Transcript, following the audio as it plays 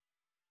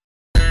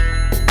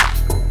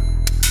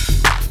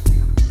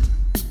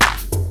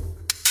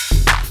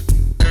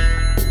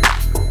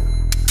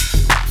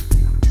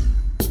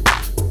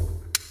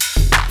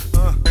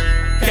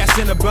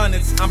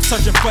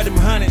for them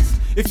hundreds.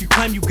 If you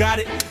claim you got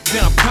it,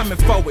 then I'm coming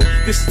forward.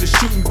 This is the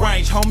shooting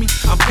range, homie.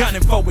 I'm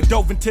gunning forward.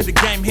 Dove into the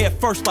game head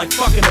first like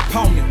fucking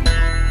opponent.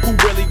 Who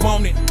really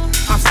want it?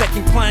 I'm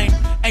second claim.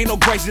 Ain't no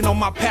grazing on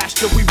my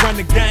pasture, we run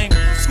the game.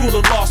 School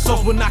of law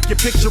souls will knock your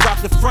picture out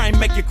the frame,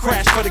 make it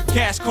crash for the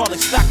cash, call it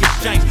stock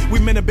exchange. We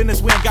men of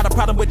business, we ain't got a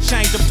problem with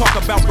change. I'm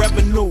talking about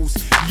revenues,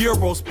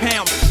 euros,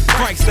 pounds,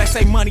 francs. They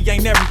say money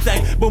ain't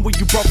everything, but when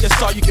you broke, that's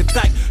all you can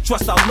think.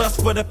 Trust I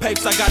lust for the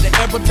papes, I got the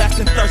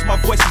everlasting thirst. My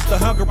voice is the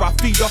hunger, I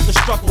feed off the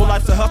struggle.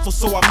 Life's a hustle,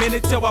 so I'm in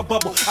it till I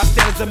bubble. I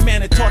stand as a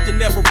man and taught to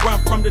never run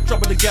from the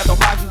trouble together.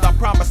 Rises, I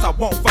promise I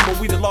won't fumble.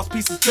 We the lost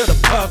pieces to the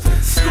puzzle.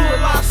 School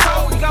of law,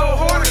 so we go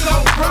hard or go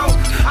broke.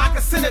 I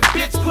can send a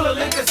bitch, pull a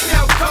liquor,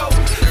 sell coke.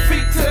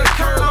 Feet to the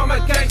curb, I'm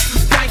a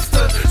gangster's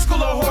gangster.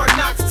 School of hard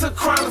knocks to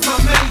crime is my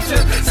major.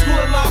 School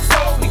of law,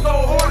 so we go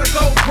hard or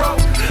go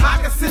broke.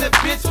 I can send a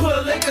bitch, pull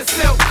a liquor,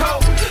 sell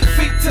coke.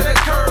 Feet to the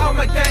curb,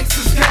 I'm a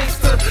gangster's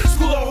gangster.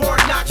 School of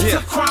hard knocks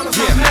to crime is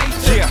my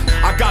major.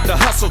 Yeah, I got to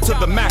hustle to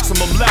the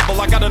maximum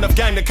level. I got enough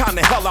game to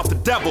kinda hell out the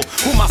devil,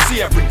 whom I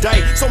see every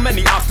day. So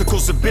many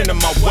obstacles have been in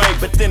my way,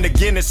 but then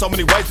again, there's so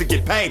many ways to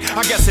get paid.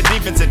 I guess it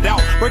evens it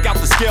out. Break out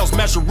the scales,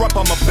 measure up,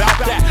 I'm about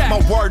that. My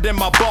word and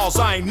my balls,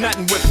 I ain't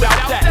nothing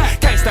without that.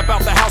 Can't step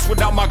out the house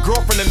without my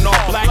girlfriend in all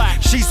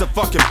black. She's a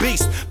fucking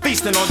beast,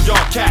 feasting on y'all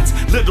cats.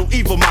 Little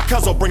evil, my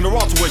cousin, bring her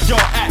all to where y'all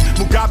at.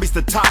 Mougabi's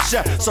the top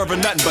chef, serving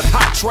nothing but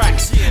hot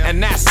tracks,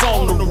 and that's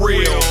on the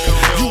real.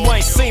 You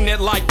ain't seen it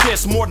like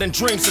this, more than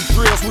dreams and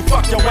thrills. We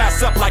fuck your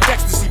ass up like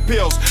ecstasy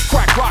pills,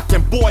 crack rock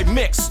and boy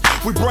mix.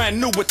 We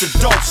brand new with the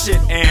dope shit,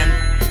 and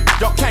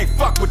y'all can't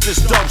fuck with this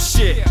dope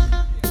shit.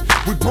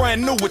 We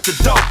brand new with the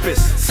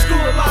dopest. School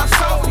of law,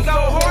 so we go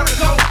hard or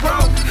go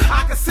broke.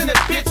 I can send a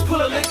bitch,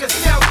 pull a liquor,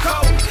 sell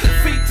coke.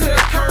 Feet to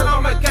the curb,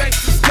 I'm a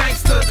gangster's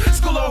gangster.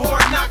 School of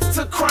hard knocks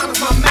to crime is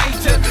my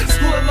major.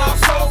 School of law,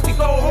 so we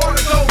go hard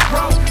or go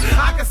broke.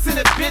 I can send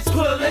a bitch,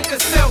 pull a liquor,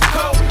 sell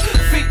coke.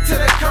 Feet to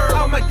the curb,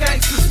 I'm a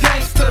gangster's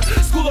gangster.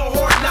 School of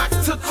hard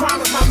knocks to crime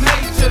is my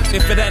major.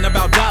 If it ain't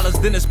about dollars,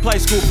 then it's play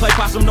school. Play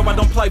possum, no I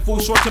don't play fool.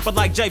 Short temper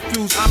like J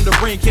Fuse. I'm the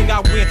ring king,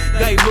 I win.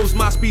 They lose,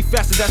 my speed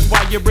faster. That's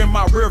why you're in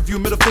my rear view.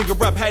 Middle finger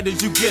up,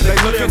 haters, you get it. They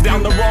looking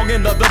down the wrong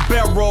end of the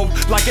barrel,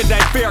 like it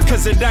ain't fair,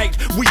 cause it ain't.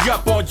 We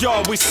up on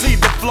y'all, we see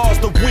the flaws,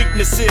 the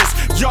weaknesses.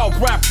 Y'all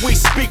rap, we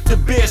speak the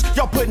bitch.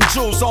 Y'all putting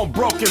jewels on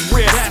broken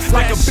wrists, that's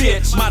like that a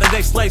bitch. Modern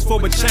day slaves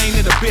for a chain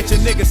and a bitch. A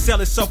nigga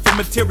selling stuff for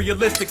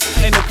materialistics.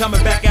 Ain't no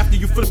coming back after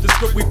you flip the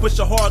script. We push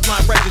a hard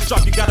line, razor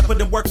sharp. You gotta put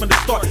in work from the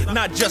start,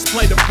 not just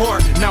play the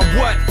part. Now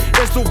what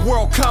is the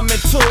world coming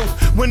to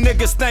when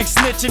niggas think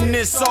snitching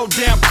is so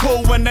damn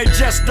cool? When they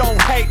just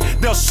don't hate,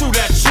 they'll shoot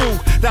at you.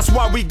 That's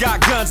why we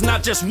got guns,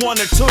 not just one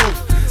or two.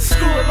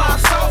 School of law,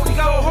 so we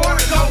go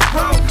hard or go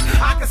broke.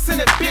 I can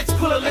send a bitch,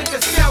 pull a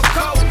liquor, sell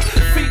coke.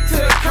 Feet to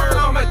the curb,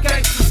 I'm a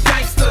gangster.